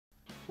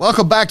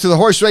Welcome back to the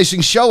Horse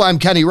Racing Show. I'm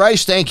Kenny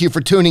Rice. Thank you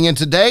for tuning in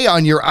today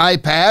on your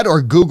iPad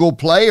or Google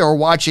Play or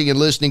watching and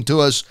listening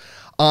to us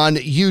on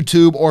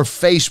YouTube or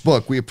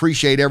Facebook. We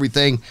appreciate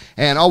everything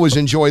and always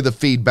enjoy the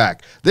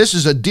feedback. This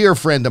is a dear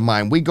friend of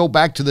mine. We go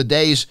back to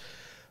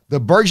the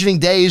burgeoning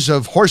days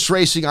of horse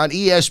racing on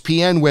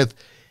ESPN with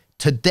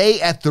Today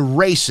at the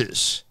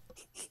Races.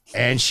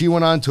 And she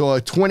went on to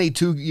a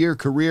 22-year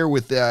career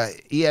with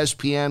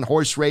ESPN,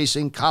 horse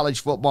racing,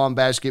 college football, and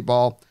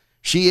basketball.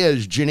 She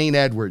is Jeannine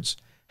Edwards.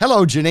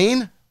 Hello,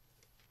 Jeannine.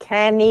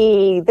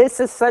 Kenny,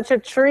 this is such a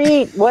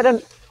treat. What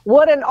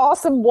an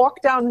awesome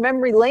walk down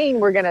memory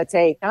lane we're going to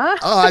take, huh?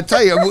 Oh, I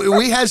tell you,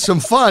 we had some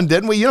fun,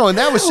 didn't we? And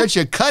that was such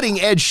a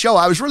cutting-edge show.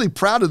 I was really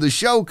proud of the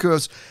show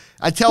because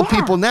I tell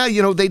people now,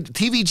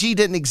 TVG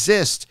didn't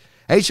exist.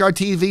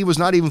 HRTV was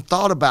not even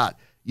thought about.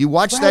 You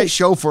watched that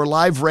show for a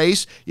live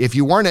race. If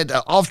you weren't at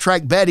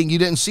off-track betting, you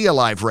didn't see a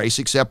live race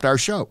except our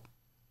show.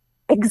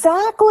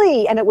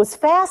 Exactly. And it was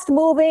fast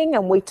moving,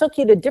 and we took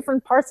you to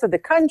different parts of the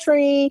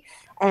country,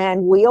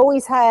 and we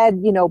always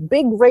had,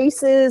 big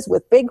races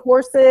with big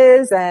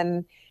horses,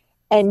 and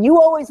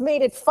you always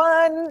made it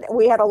fun.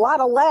 We had a lot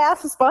of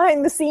laughs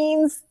behind the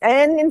scenes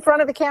and in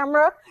front of the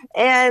camera,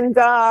 and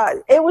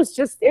it was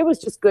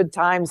just good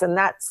times. And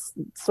that's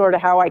sort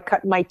of how I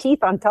cut my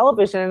teeth on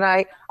television. And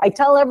I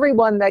tell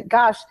everyone that,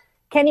 gosh,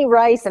 Kenny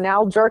Rice and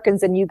Al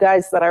Jerkins and you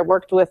guys that I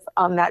worked with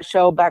on that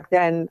show back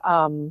then,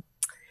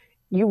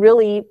 you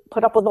really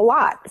put up with a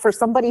lot for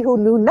somebody who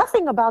knew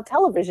nothing about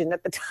television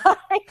at the time.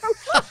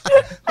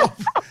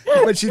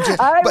 I was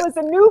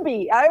a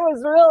newbie. I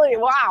was really,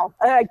 wow.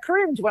 I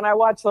cringe when I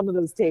watch some of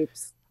those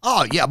tapes.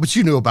 Oh yeah, but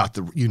you knew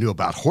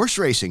about horse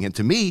racing, and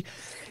to me,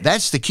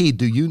 that's the key.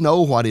 Do you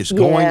know what is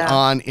going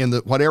on in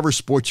whatever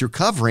sport you're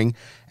covering,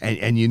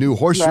 and you knew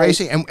horse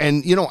racing,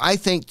 and I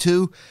think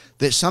too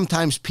that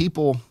sometimes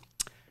people.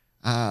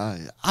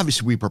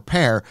 Obviously we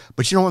prepare,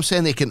 but you know what I'm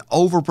saying? They can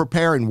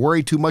over-prepare and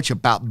worry too much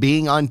about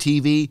being on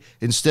TV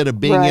instead of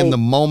being in the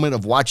moment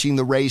of watching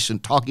the race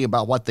and talking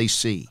about what they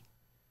see.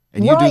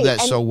 And you do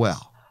that so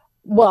well.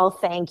 Well,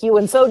 thank you.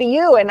 And so do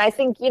you. And I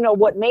think,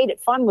 what made it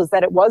fun was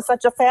that it was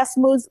such a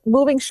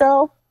fast-moving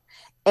show.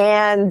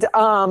 And,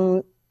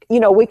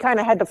 we kind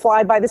of had to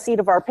fly by the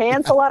seat of our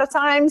pants a lot of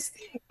times.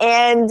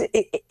 And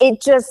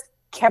it just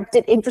kept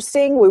it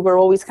interesting. We were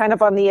always kind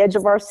of on the edge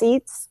of our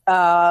seats,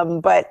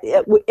 but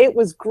it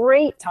was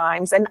great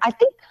times. And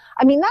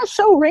that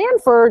show ran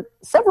for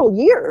several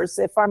years,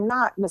 if I'm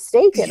not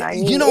mistaken.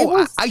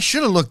 I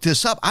should have looked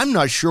this up. I'm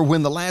not sure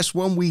when the last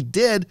one we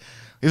did.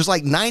 It was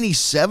like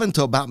 97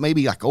 to about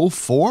maybe like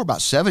 04,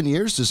 about 7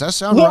 years. Does that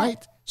sound right?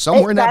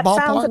 Somewhere in that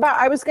ballpark? Sounds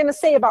I was going to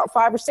say about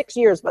 5 or 6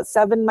 years, but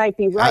 7 might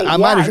be right. I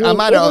might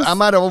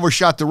have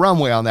overshot the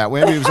runway on that.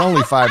 Maybe it was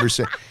only 5 or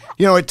 6.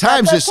 At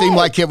times it seemed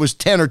like it was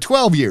 10 or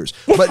 12 years,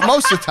 but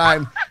most of the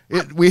time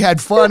we had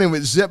fun and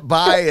it zipped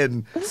by.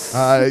 And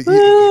I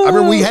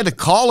remember we had to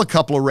call a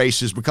couple of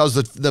races because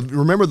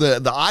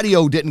the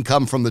audio didn't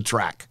come from the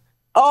track.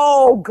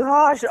 Oh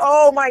gosh!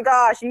 Oh my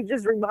gosh! You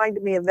just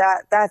reminded me of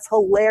that. That's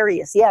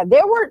hilarious. Yeah,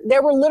 there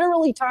were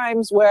literally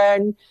times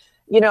when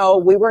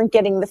we weren't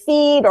getting the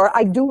feed, or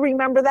I do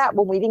remember that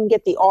when we didn't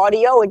get the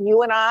audio, and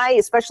you and I,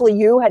 especially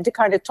you, had to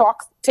kind of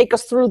take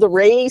us through the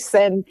race.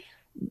 And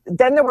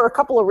then there were a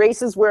couple of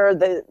races where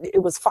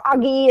it was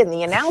foggy and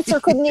the announcer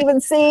couldn't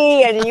even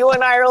see, and you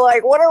and I are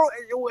like, what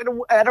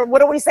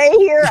do we say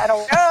here? I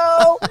don't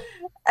know.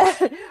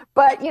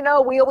 But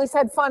we always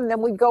had fun.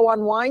 Then we'd go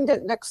unwind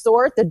next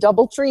door at the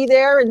DoubleTree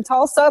there in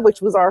Tulsa, which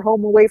was our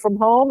home away from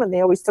home, and they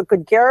always took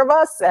good care of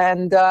us.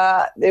 And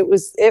it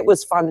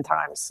was fun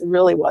times. It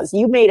really was.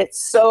 You made it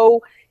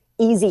so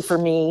easy for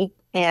me,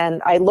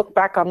 and I look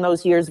back on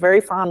those years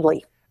very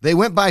fondly. They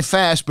went by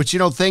fast, but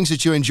things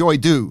that you enjoy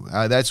do.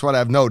 That's what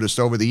I've noticed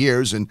over the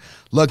years, and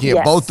looking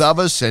at both of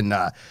us. And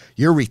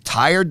you're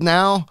retired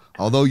now,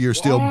 although you're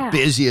still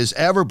busy as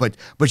ever. But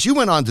you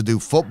went on to do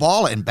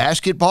football and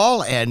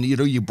basketball, and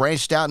you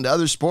branched out into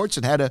other sports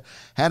and had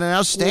an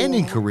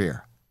outstanding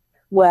career.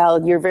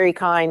 Well, you're very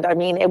kind. I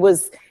mean, it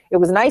was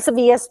nice of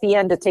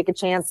ESPN to take a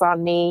chance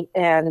on me,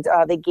 and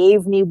they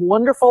gave me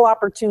wonderful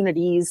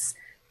opportunities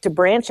to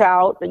branch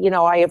out.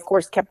 I, of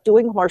course, kept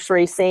doing horse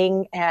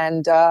racing,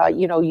 and,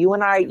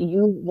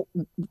 you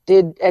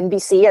did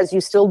NBC, as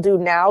you still do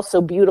now, so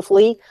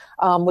beautifully,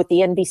 with the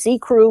NBC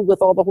crew,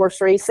 with all the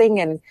horse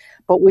racing.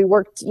 But we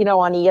worked,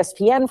 on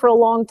ESPN for a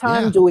long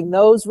time, doing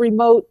those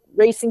remote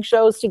racing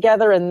shows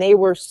together, and they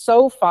were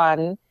so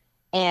fun.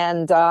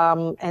 And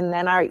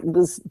then I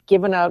was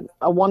given a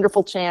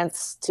wonderful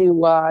chance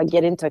to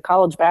get into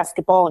college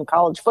basketball and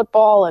college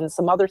football and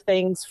some other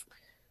things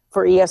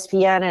for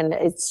ESPN. And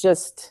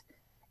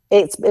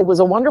it was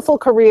a wonderful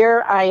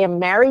career. I am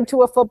married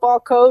to a football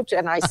coach,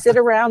 and I sit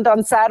around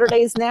on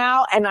Saturdays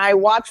now and I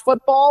watch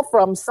football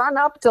from sun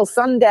up till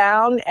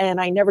sundown,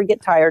 and I never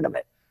get tired of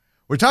it.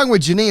 We're talking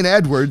with Jeannine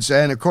Edwards,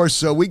 and of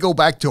course, we go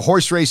back to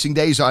horse racing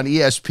days on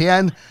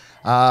ESPN.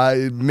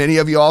 Many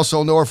of you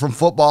also know her from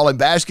football and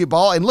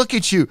basketball. And look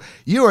at you.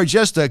 You are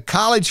just a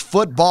college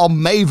football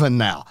maven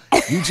now.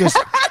 You just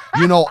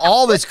You know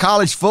all this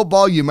college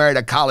football. You married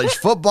a college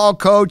football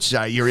coach.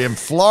 You're in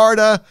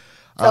Florida.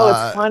 Oh,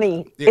 it's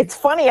funny. It's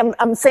funny.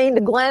 I'm saying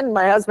to Glenn,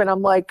 my husband,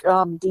 I'm like,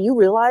 do you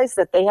realize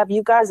that they have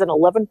you guys an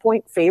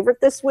 11-point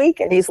favorite this week?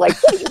 And he's like,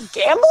 what, are you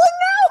gambling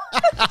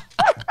now?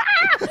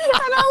 And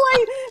I'm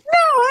like,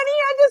 no, honey,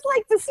 I just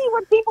like to see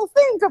what people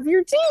think of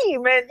your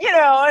team. And,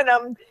 and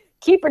I'm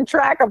keeping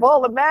track of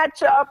all the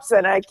matchups.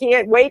 And I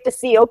can't wait to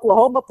see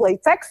Oklahoma play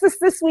Texas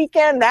this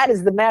weekend. That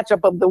is the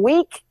matchup of the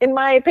week, in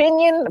my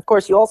opinion. Of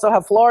course, you also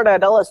have Florida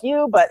at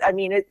LSU. But, I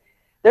mean,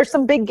 there's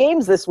some big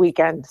games this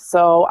weekend.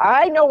 So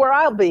I know where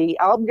I'll be.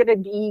 I'm going to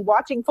be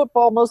watching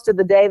football most of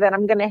the day. Then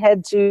I'm going to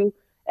head to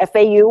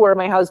FAU where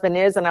my husband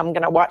is, and I'm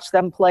going to watch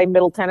them play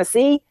Middle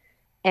Tennessee.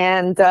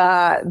 And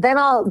then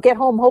I'll get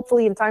home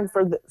hopefully in time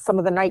for some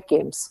of the night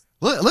games.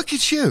 Look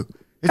at you.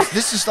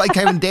 This is like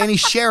having Danny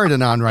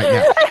Sheridan on right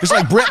now. It's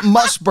like Brent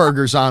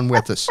Musburger's on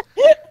with us.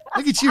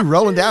 Look at you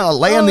rolling down,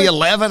 laying the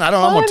 11. I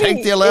don't know. I'm going to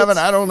take the 11.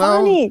 I don't know.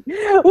 Funny.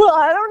 Well,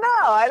 I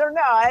don't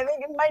know. I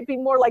think it might be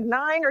more like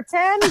 9 or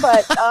 10,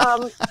 but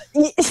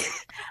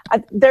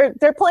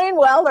they're playing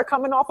well. They're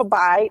coming off a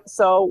bye,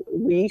 so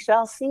we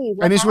shall see.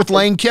 And he's with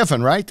Lane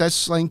Kiffin, right?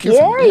 That's Lane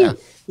Kiffin.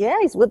 Yeah,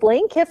 he's with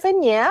Lane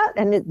Kiffin, yeah.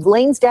 And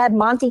Lane's dad,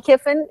 Monty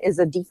Kiffin, is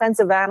a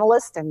defensive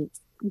analyst, and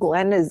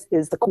Glenn is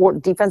the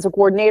defensive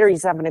coordinator.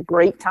 He's having a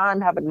great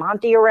time having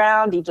Monty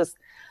around. He just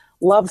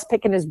loves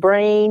picking his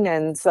brain,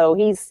 and so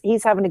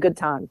he's having a good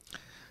time.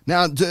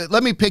 Now,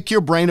 let me pick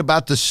your brain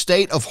about the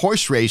state of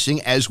horse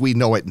racing as we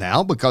know it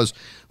now, because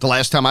the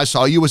last time I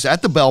saw you was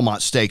at the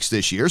Belmont Stakes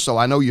this year, so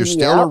I know you're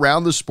still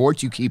around the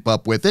sport. You keep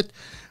up with it.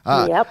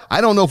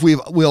 I don't know if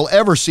we'll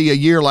ever see a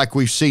year like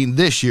we've seen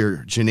this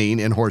year, Jeannine,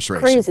 in horse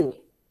racing. Crazy.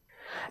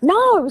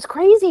 No, it was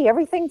crazy.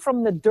 Everything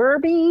from the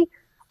Derby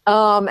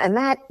and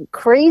that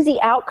crazy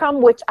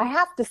outcome, which I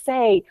have to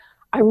say,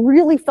 I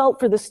really felt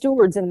for the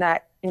stewards in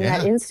that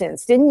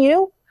instance, didn't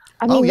you?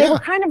 I mean, they were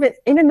kind of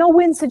in a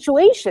no-win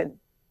situation.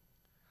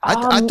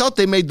 I thought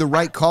they made the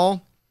right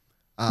call.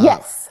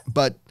 Yes.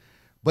 But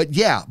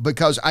yeah,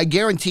 because I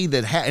guarantee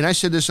that, and I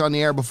said this on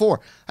the air before,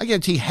 I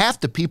guarantee half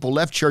the people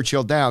left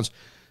Churchill Downs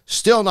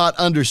still not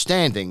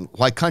understanding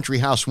why Country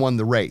House won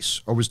the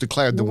race or was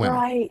declared the winner.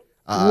 Right.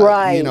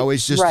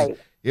 It's just,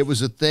 it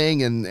was a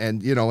thing. And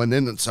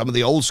then some of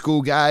the old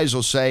school guys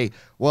will say,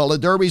 well, the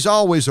Derby's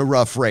always a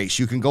rough race.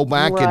 You can go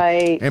back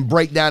and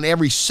break down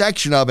every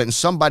section of it, and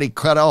somebody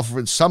cut off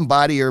with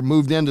somebody or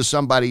moved into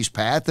somebody's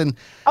path. And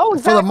for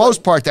the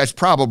most part, that's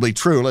probably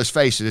true. Let's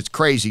face it. It's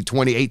crazy.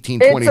 20 horses.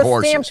 It's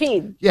a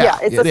stampede. Yeah,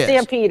 it's a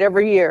stampede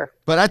every year.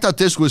 But I thought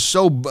this was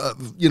so,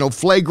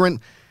 flagrant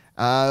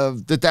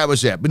that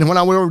was it. But when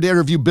I went over to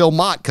interview Bill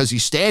Mott, because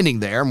he's standing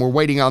there and we're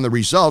waiting on the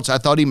results, I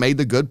thought he made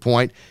the good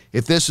point.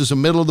 If this is a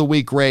middle of the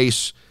week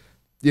race,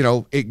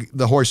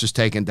 the horse is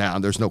taken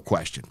down. There's no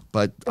question.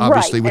 But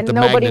obviously with the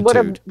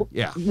magnitude.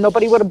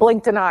 Nobody would have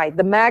blinked an eye.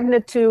 The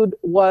magnitude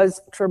was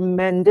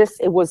tremendous.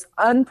 It was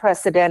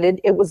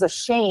unprecedented. It was a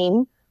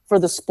shame for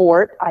the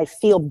sport. I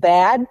feel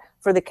bad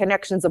for the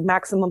connections of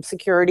maximum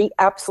security.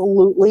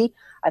 Absolutely.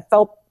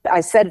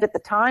 I said it at the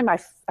time. I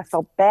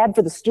felt bad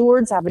for the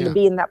stewards having to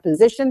be in that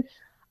position.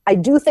 I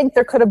do think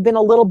there could have been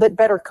a little bit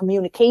better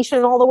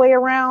communication all the way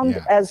around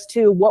as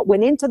to what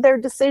went into their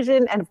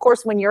decision. And of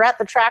course, when you're at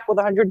the track with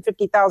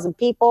 150,000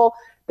 people,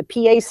 the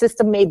PA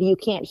system, maybe you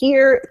can't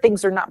hear,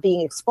 things are not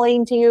being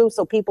explained to you.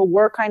 So people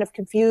were kind of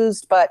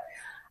confused, but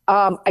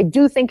I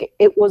do think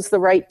it was the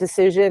right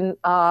decision.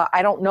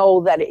 I don't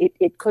know that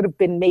it could have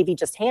been maybe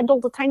just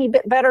handled a tiny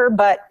bit better,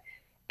 but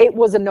it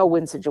was a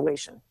no-win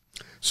situation.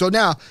 So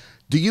now,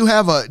 do you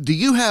have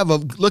a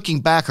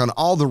looking back on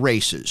all the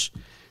races,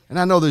 and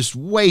I know there's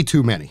way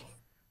too many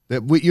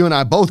that you and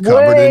I both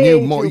covered, and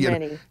you more,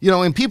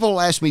 and people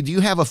ask me, do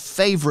you have a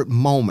favorite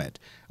moment?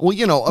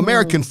 Well,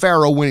 American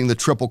Pharaoh winning the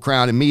Triple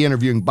Crown and me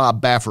interviewing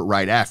Bob Baffert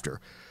right after.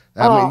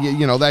 I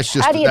mean, that's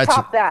just, how do you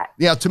top that?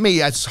 Yeah, to me,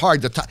 that's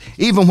hard to top.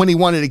 Even when he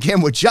won it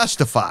again with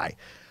Justify.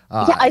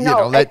 I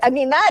know. I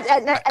mean,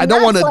 I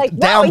don't want to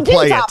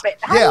downplay it.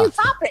 How do you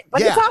top it?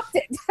 But he topped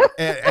it.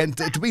 and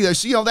to me,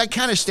 that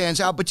kind of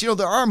stands out. But,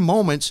 there are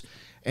moments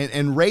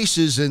and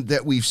races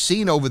that we've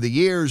seen over the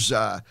years,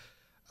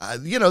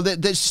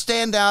 that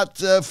stand out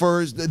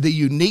for the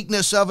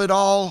uniqueness of it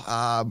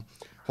all.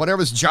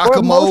 Whatever's Giacomo.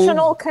 Or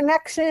emotional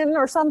connection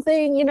or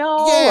something,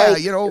 Yeah,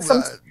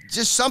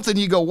 just something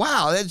you go,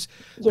 wow,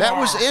 that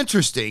was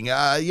interesting.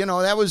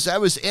 That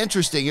was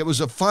interesting. It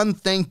was a fun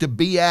thing to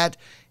be at,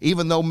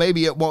 even though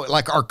maybe it won't,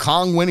 like our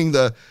Kong winning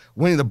the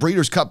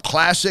Breeders' Cup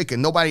Classic,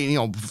 and nobody,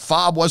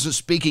 Fob wasn't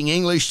speaking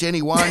English to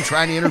anyone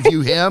trying to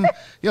interview him.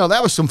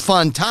 That was some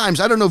fun times.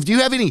 I don't know, do you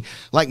have any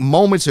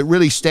moments that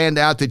really stand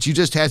out that you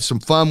just had some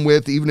fun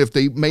with, even if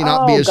they may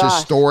not be as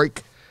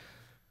historic?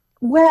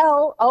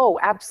 Well,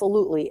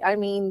 absolutely. I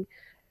mean,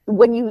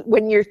 when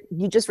you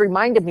just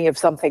reminded me of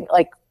something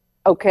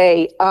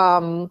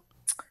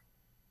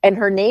and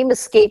her name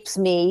escapes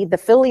me, the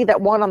filly that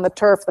won on the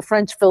turf, the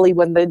French filly,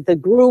 when the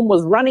groom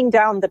was running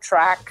down the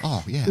track,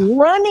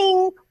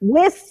 running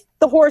with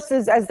the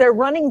horses as they're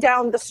running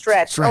down the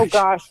stretch. Oh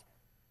gosh.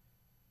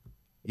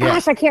 Yeah.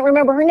 Gosh, I can't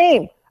remember her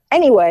name.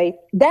 Anyway,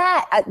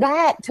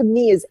 that to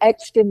me is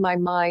etched in my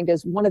mind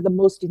as one of the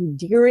most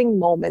endearing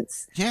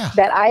moments Yeah.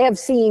 that I have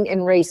seen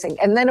in racing.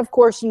 And then, of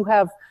course, you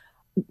have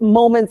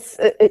moments,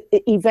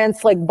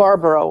 events like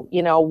Barbaro,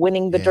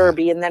 winning the Yeah.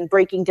 Derby and then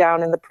breaking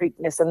down in the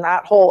Preakness and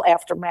that whole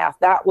aftermath.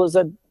 That was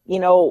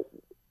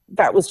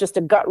that was just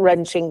a gut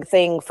wrenching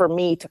thing for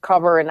me to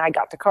cover. And I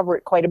got to cover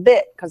it quite a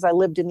bit because I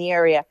lived in the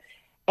area.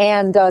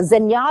 And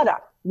Zenyatta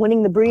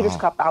winning the Breeders'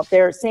 Cup out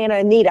there at Santa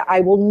Anita.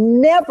 I will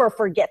never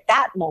forget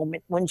that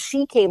moment when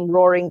she came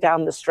roaring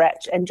down the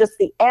stretch, and just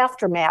the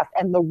aftermath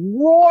and the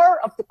roar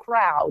of the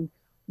crowd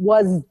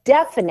was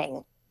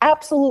deafening,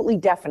 absolutely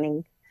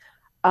deafening.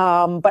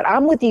 But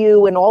I'm with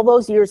you in all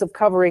those years of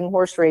covering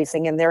horse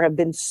racing, and there have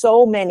been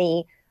so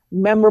many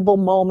memorable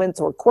moments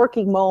or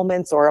quirky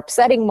moments or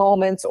upsetting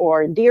moments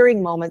or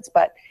endearing moments.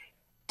 But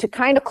to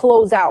kind of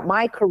close out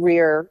my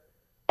career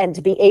and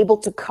to be able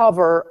to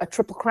cover a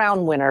Triple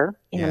Crown winner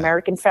in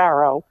American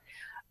Pharaoh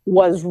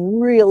was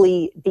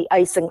really the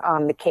icing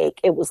on the cake.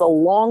 It was a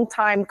long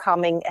time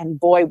coming, and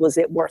boy, was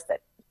it worth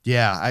it.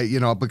 Yeah,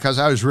 because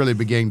I was really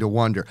beginning to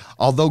wonder.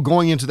 Although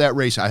going into that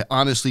race, I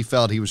honestly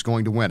felt he was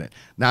going to win it.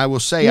 Now, I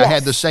will say I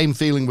had the same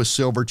feeling with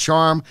Silver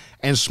Charm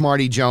and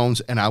Smarty Jones,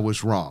 and I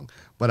was wrong.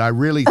 But I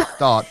really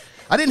thought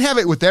 – I didn't have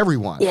it with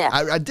everyone. Yeah.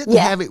 I didn't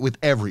have it with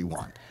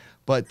everyone.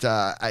 But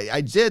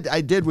I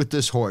did with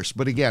this horse.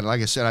 But again,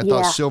 like I said, I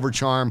thought Silver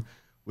Charm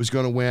was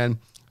going to win.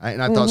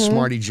 And I thought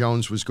Smarty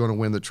Jones was going to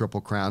win the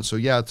Triple Crown. So,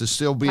 yeah, to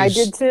still be... I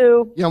did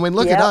too.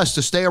 Look at us,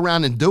 to stay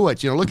around and do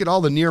it. Look at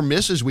all the near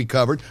misses we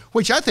covered,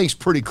 which I think is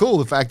pretty cool,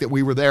 the fact that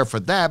we were there for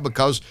that,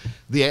 because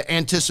the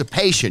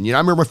anticipation. I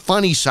remember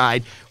Funny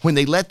Side, when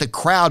they let the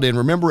crowd in.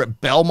 Remember at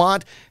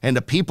Belmont, and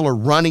the people are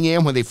running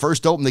in when they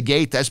first opened the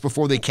gate? That's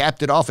before they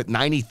capped it off at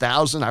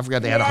 90,000. I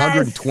forgot they had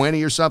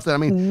 120 or something. I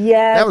mean,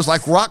 that was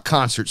like rock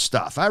concert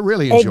stuff. I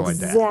really enjoyed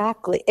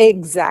that.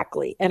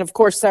 Exactly. And, of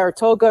course,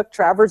 Saratoga,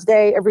 Travers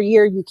Day, every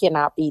year, you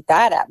cannot beat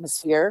that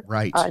atmosphere.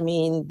 Right. I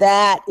mean,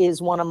 that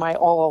is one of my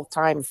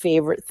all-time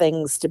favorite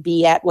things to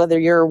be at, whether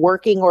you're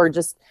working or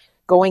just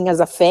going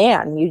as a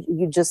fan.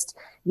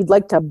 You'd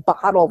like to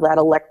bottle that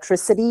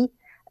electricity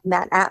and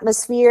that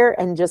atmosphere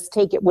and just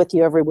take it with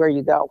you everywhere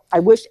you go. I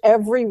wish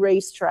every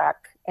racetrack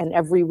and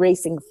every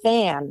racing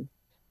fan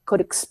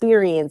could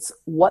experience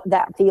what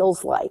that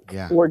feels like,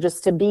 or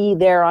just to be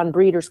there on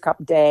Breeders'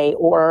 Cup Day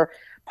or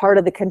part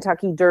of the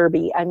Kentucky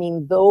Derby. I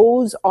mean,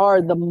 those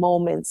are the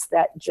moments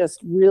that just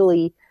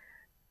really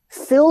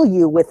fill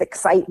you with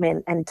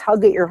excitement and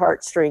tug at your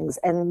heartstrings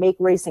and make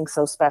racing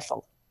so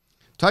special.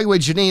 Talking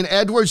with Jeannine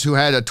Edwards, who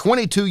had a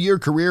 22-year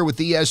career with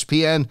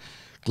ESPN.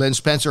 Glenn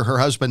Spencer, her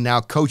husband, now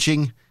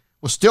coaching.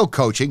 Well, still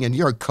coaching, and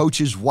you're a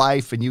coach's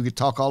wife, and you could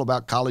talk all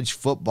about college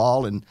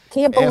football and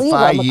Can't believe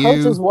FIU. I'm a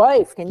coach's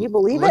wife. Can you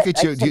believe Look it?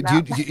 at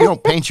you. You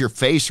don't paint your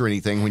face or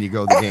anything when you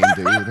go to the game,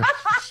 do you?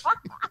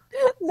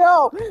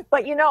 No,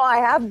 but I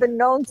have been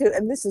known to,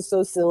 and this is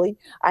so silly,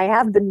 I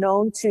have been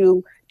known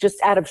to,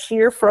 just out of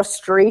sheer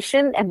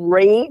frustration and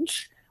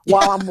rage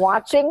while I'm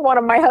watching one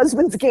of my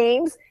husband's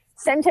games,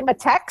 send him a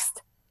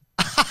text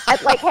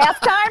at like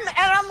halftime,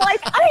 and I'm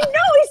like, I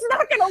know he's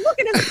not going to look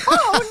at his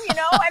phone, and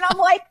I'm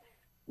like,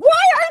 why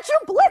aren't you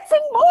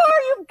blitzing more?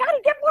 You've got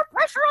to get more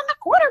pressure on the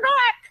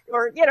quarterback.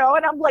 Or,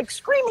 and I'm like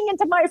screaming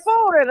into my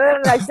phone, and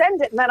then I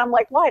send it, and then I'm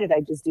like, why did I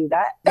just do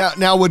that?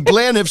 Now would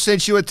Glenn have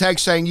sent you a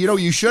text saying,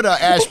 you should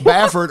have asked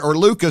Baffert or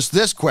Lucas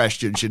this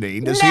question,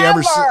 Jeannine? Does he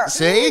ever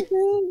see?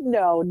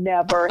 No,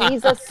 never.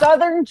 He's a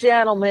Southern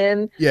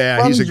gentleman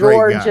from he's a great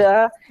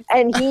Georgia,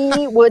 and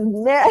he would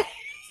never.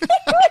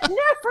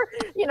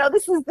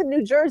 This is the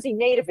New Jersey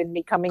native in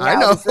me coming out. I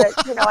know. Is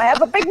that, I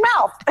have a big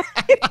mouth.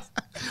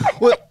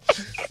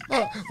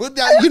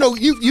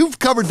 You've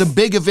covered the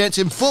big events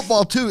in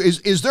football too.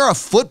 Is there a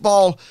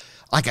football,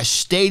 like a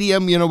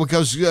stadium,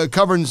 because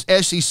covering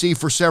SEC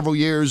for several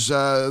years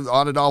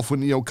on and off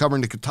when,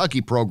 covering the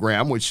Kentucky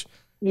program, which,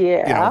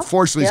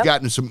 fortunately has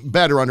gotten some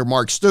better under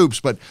Mark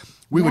Stoops, but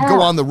we would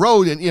go on the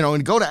road and,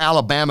 and go to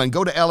Alabama and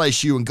go to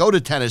LSU and go to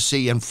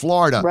Tennessee and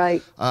Florida.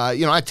 Right.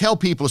 I tell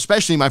people,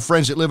 especially my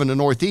friends that live in the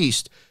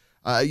Northeast,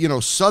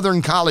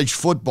 Southern college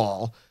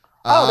football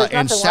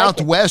and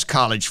Southwest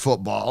college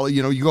football.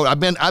 You go.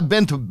 I've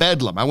been to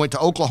Bedlam. I went to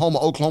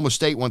Oklahoma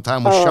State one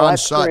time with Sean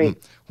Sutton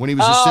when he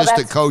was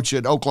assistant coach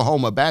at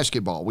Oklahoma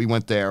basketball. We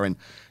went there, and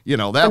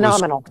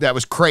that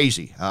was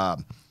crazy.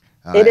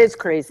 It is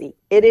crazy.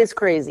 It is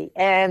crazy,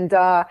 and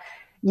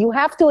you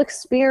have to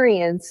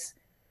experience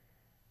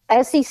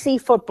SEC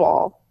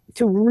football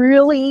to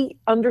really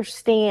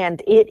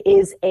understand it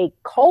is a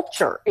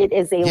culture. It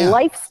is a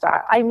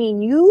lifestyle. I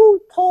mean,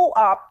 you pull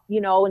up,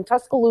 in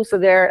Tuscaloosa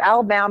there at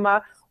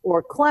Alabama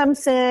or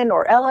Clemson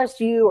or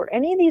LSU or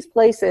any of these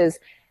places,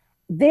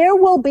 there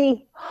will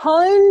be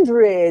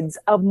hundreds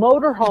of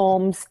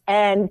motorhomes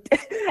and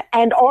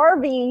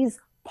RVs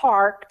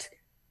parked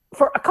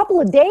for a couple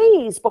of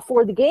days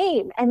before the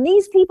game. And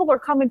these people are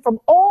coming from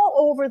all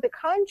over the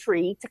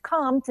country to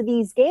come to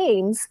these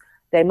games.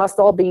 They must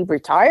all be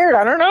retired.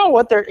 I don't know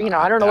what they're,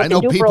 I don't know what they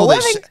do for a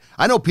living.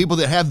 I know people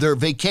that have their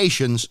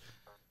vacations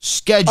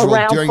scheduled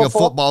Around during a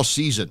football. football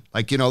season.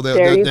 Like,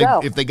 There you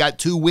go. if they got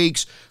 2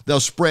 weeks, they'll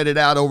spread it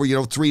out over,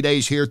 3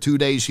 days here, 2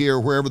 days here,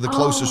 wherever the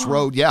closest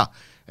road. Yeah.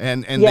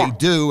 And Yeah. they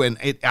do. And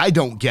I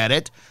don't get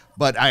it,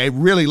 but I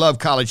really love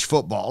college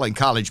football and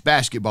college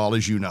basketball,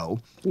 as you know.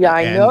 Yeah,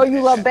 I know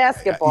you love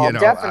basketball,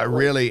 definitely. I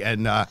really,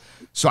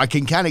 so I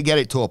can kind of get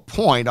it to a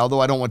point,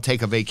 although I don't want to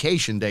take a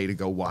vacation day to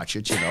go watch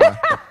it,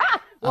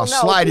 I'll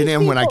slide it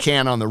in when I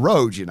can on the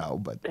road,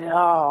 but.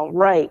 Oh,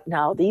 right.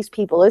 Now, these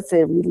people, it's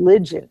a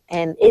religion,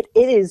 and it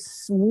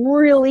is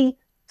really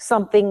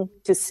something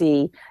to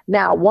see.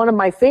 Now, one of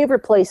my favorite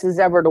places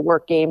ever to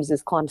work games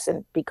is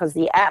Clemson, because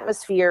the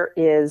atmosphere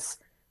is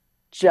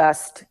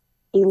just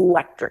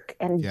electric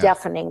and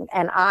deafening.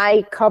 And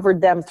I covered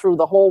them through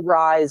the whole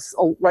rise,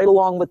 right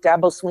along with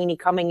Dabo Swinney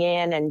coming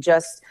in, and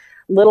just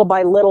little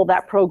by little,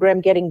 that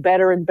program getting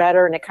better and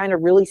better. And it kind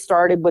of really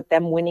started with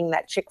them winning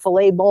that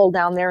Chick-fil-A Bowl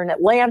down there in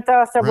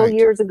Atlanta several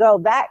years ago.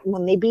 That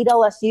when they beat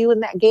LSU in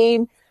that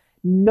game,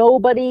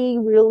 nobody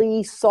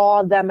really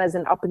saw them as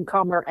an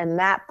up-and-comer, and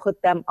that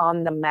put them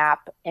on the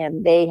map,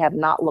 and they have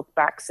not looked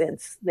back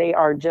since. They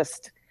are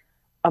just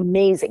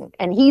amazing,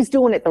 and he's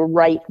doing it the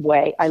right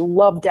way. I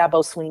love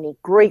Dabo Swinney.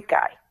 Great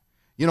guy.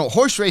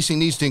 Horse racing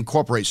needs to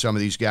incorporate some of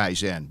these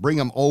guys in, bring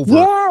them over.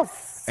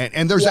 Yes.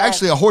 And there's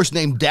actually a horse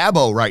named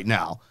Dabo right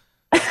now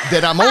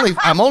that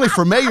I'm only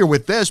familiar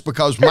with this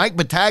because Mike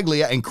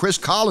Battaglia and Chris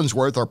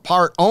Collinsworth are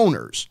part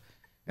owners.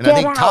 And I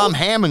think Tom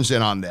Hammond's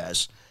in on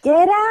this.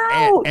 Get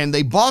out. And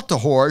they bought the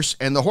horse,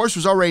 and the horse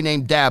was already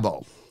named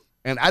Dabo.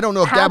 And I don't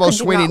know if Dabo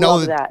Swinney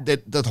knows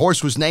that the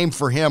horse was named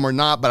for him or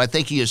not, but I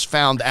think he has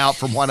found out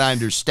from what I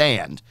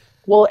understand.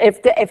 Well,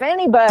 if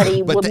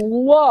anybody would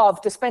love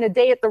to spend a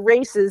day at the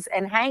races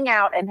and hang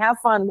out and have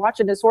fun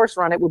watching this horse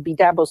run, it would be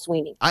Dabo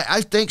Swinney.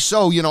 I think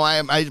so.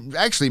 I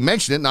actually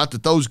mentioned it, not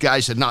that those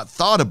guys had not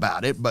thought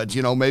about it, but,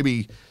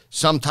 maybe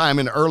sometime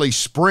in early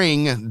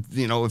spring,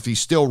 if he's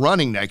still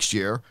running next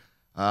year.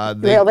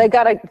 They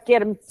got to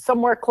get him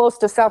somewhere close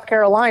to South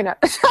Carolina.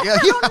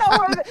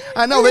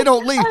 I know they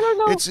don't leave.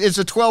 It's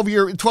a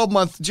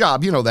 12-month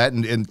job, that,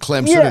 in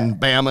Clemson and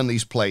Bama and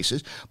these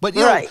places. But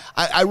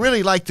I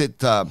really liked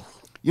it,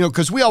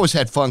 because we always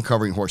had fun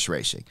covering horse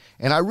racing,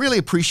 and I really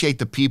appreciate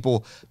the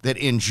people that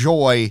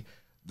enjoy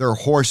their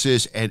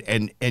horses, and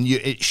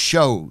it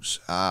shows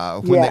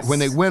when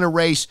they win a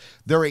race,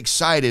 they're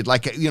excited.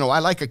 Like I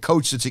like a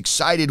coach that's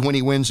excited when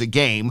he wins a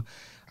game.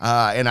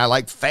 And I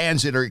like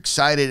fans that are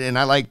excited, and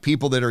I like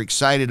people that are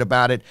excited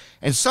about it.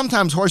 And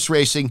sometimes horse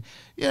racing,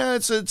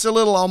 it's a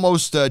little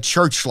almost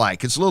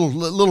church-like. It's a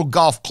little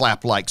golf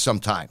clap-like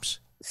sometimes.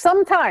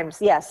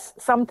 Sometimes, yes,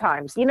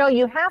 sometimes.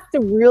 You have to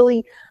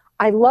really,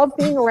 I love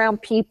being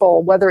around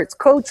people, whether it's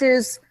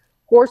coaches,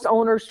 horse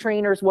owners,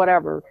 trainers,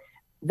 whatever,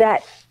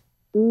 that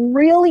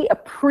really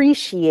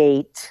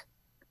appreciate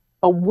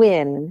a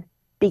win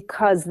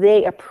because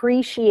they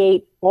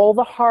appreciate all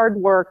the hard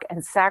work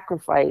and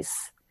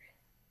sacrifice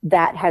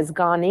that has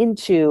gone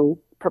into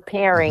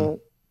preparing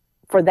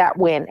for that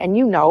win. And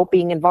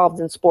being involved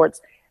in sports,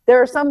 there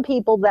are some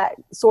people that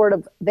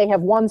they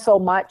have won so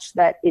much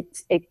that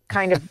it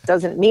kind of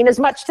doesn't mean as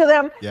much to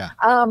them. Yeah.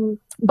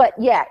 But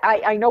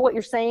I know what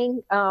you're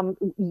saying.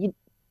 You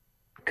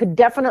could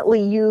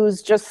definitely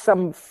use just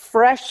some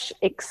fresh,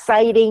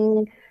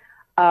 exciting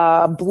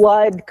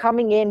blood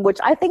coming in, which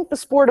I think the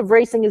sport of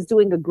racing is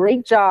doing a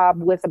great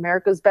job with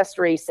America's Best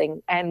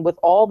Racing and with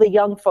all the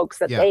young folks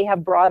that they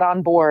have brought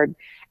on board,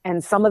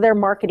 and some of their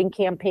marketing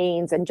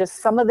campaigns and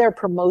just some of their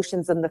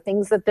promotions and the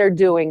things that they're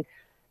doing.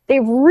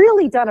 They've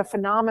really done a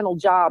phenomenal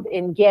job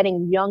in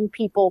getting young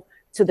people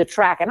to the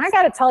track. And I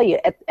got to tell you,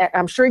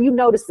 I'm sure you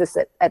noticed this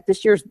at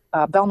this year's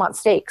Belmont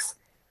Stakes.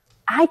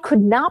 I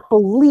could not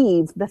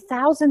believe the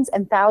thousands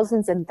and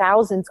thousands and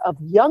thousands of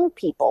young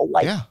people,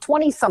 like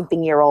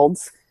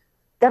 20-something-year-olds,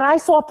 that I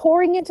saw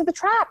pouring into the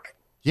track.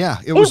 Yeah,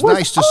 it was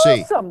nice to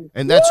see.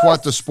 And that's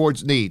what the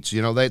sport needs.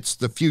 That's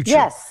the future.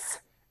 Yes.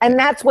 And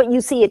that's what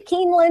you see at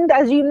Keeneland,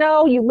 as you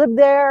know, you live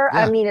there.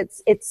 Yeah. I mean,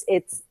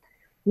 it's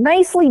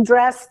nicely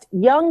dressed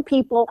young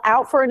people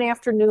out for an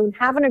afternoon,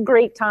 having a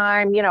great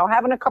time,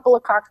 having a couple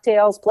of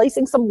cocktails,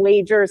 placing some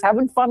wagers,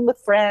 having fun with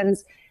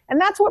friends. And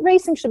that's what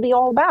racing should be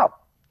all about.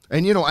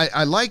 And,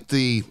 I like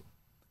the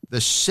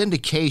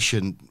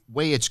syndication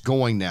way it's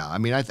going now. I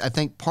mean, I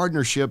think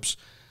partnerships,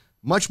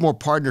 much more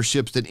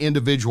partnerships than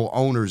individual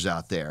owners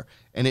out there.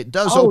 And it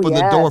does open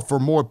the door for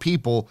more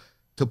people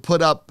to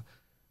put up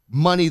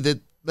money that,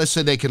 let's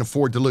say, they can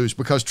afford to lose.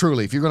 Because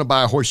truly, if you're going to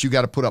buy a horse, you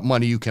got to put up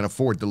money you can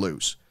afford to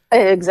lose.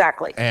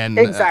 Exactly. And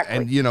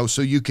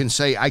so you can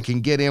say, I can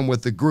get in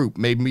with the group,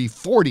 maybe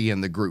 40 in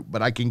the group,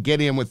 but I can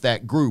get in with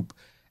that group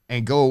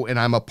and go, and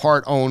I'm a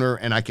part owner,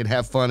 and I can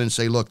have fun and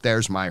say, look,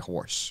 there's my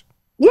horse.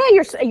 Yeah,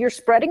 you're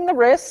spreading the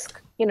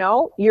risk.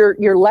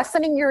 You're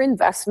lessening your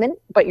investment,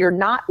 but you're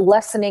not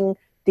lessening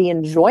the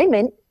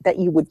enjoyment that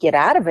you would get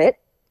out of it.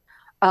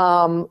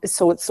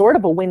 So it's sort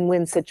of a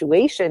win-win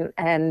situation.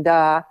 And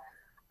I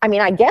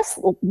guess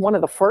one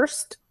of the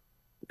first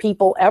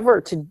people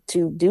ever to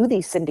do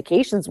these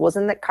syndications.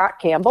 Wasn't it Cott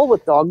Campbell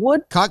with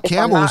Dogwood? Cott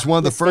Campbell was one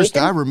of the first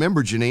I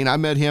remember, Jeannine. I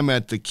met him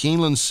at the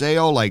Keeneland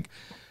sale, like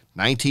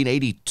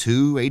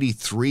 1982,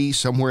 83,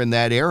 somewhere in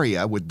that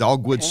area with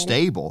Dogwood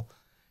Stable.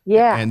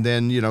 Yeah. And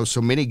then, you know,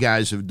 so many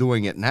guys are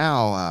doing it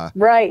now.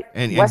 Right.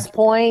 And West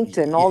Point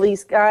and all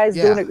these guys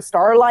doing it,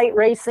 Starlight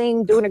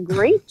Racing, doing a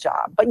great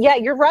job. But yeah,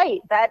 you're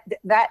right. That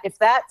if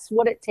that's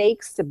what it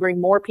takes to bring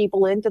more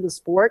people into the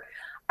sport,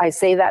 I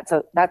say that's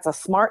a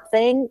smart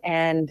thing,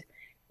 and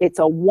it's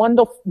a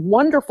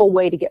wonderful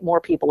way to get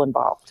more people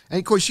involved. And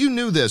of course, you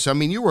knew this. I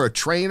mean, you were a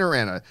trainer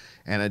and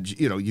a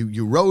you know,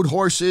 you rode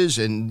horses,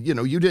 and you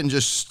know, you didn't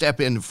just step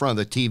in front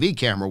of the TV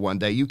camera one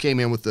day. You came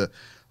in with a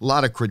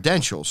lot of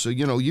credentials. So,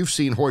 you know, you've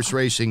seen horse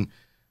racing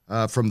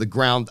from the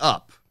ground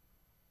up.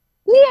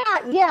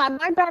 Yeah.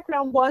 My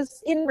background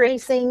was in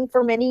racing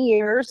for many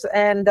years,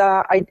 and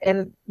I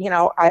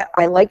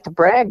like to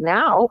brag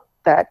now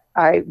that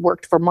I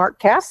worked for Mark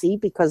Casse,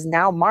 because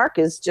now Mark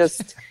is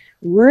just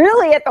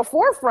really at the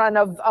forefront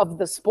of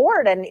the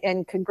sport,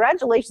 and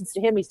congratulations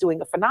to him. He's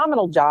doing a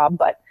phenomenal job.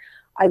 But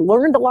I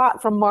learned a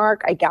lot from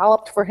Mark. I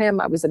galloped for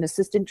him. I was an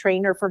assistant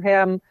trainer for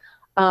him,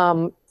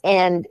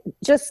 and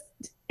just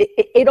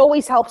it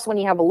always helps when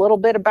you have a little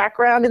bit of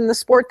background in the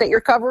sport that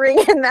you're covering.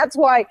 And that's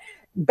why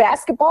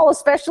basketball,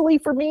 especially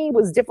for me,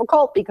 was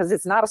difficult, because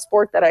it's not a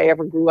sport that I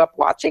ever grew up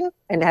watching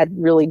and had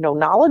really no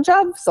knowledge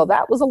of. So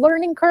that was a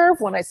learning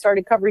curve when I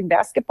started covering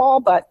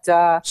basketball. But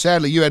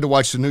sadly, you had to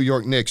watch the New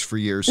York Knicks for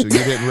years, so you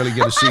didn't really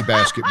get to see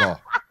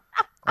basketball.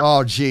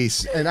 Oh,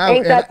 geez. And I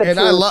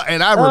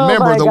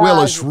remember the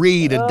Willis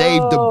Reed and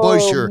Dave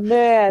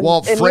DeBuscher,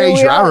 Walt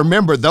Frazier. I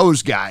remember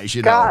those guys,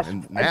 you know. Gosh,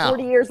 and now,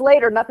 40 years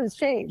later, nothing's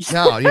changed.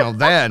 No, you know,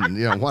 then,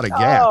 you know, what a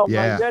gap. Oh,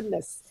 my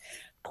goodness.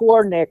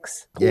 Poor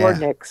Knicks.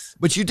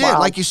 But you did,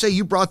 like you say,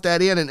 you brought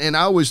that in, and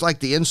I always liked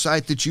the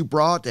insight that you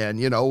brought, and,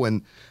 you know,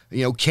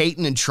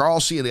 Caton and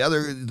Charlesy and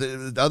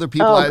the other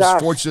people I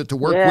was fortunate to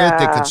work with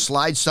that could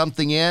slide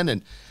something in,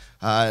 and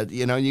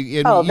you know,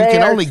 you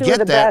can only get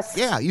that. Best.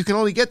 Yeah, you can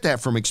only get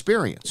that from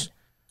experience.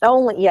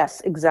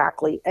 Yes,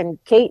 exactly. And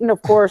Caton,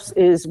 of course,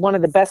 is one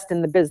of the best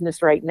in the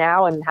business right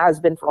now, and has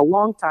been for a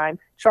long time.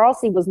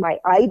 Charlesy was my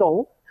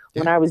idol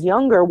when I was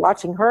younger.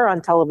 Watching her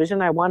on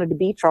television, I wanted to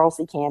be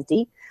Charlesy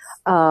Canty.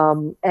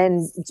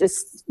 And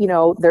just, you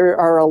know, there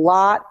are a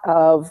lot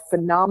of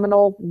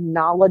phenomenal,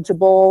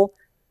 knowledgeable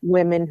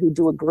women who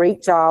do a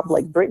great job,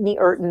 like Brittany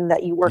Urton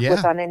that you work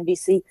with on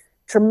NBC.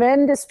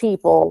 Tremendous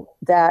people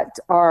that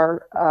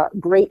are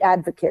great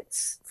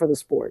advocates for the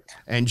sport.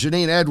 And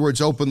Jeannine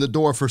Edwards opened the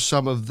door for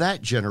some of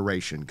that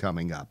generation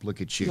coming up. Look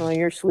at you. Oh,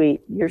 you're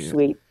sweet. You're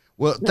sweet.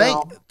 Well,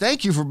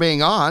 thank you for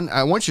being on.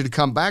 I want you to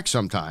come back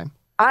sometime.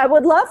 I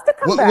would love to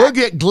come back. We'll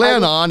get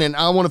Glenn on, and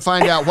I want to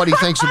find out what he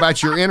thinks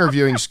about your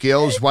interviewing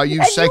skills while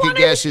you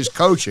second-guess his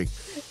coaching.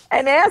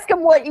 And ask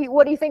him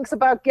what he thinks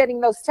about getting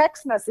those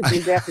text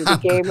messages after the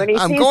game when he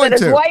sees that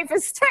his wife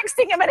is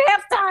texting him at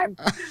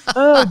halftime.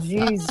 Oh,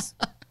 geez.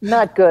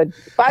 Not good.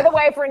 By the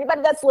way, for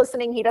anybody that's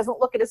listening, he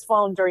doesn't look at his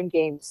phone during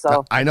games.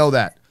 So I know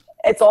that.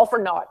 It's all for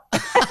naught.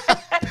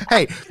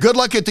 Hey, good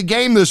luck at the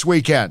game this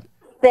weekend.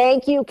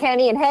 Thank you,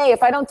 Kenny. And hey,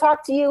 if I don't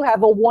talk to you,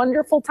 have a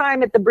wonderful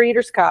time at the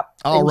Breeders' Cup.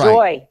 Enjoy.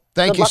 Right.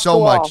 Thank you so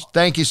much.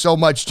 Thank you so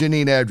much,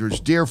 Jeannine Edwards.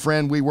 Dear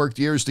friend, we worked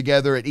years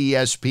together at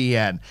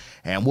ESPN,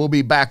 and we'll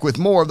be back with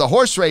more of the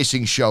Horse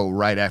Racing Show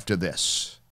right after this.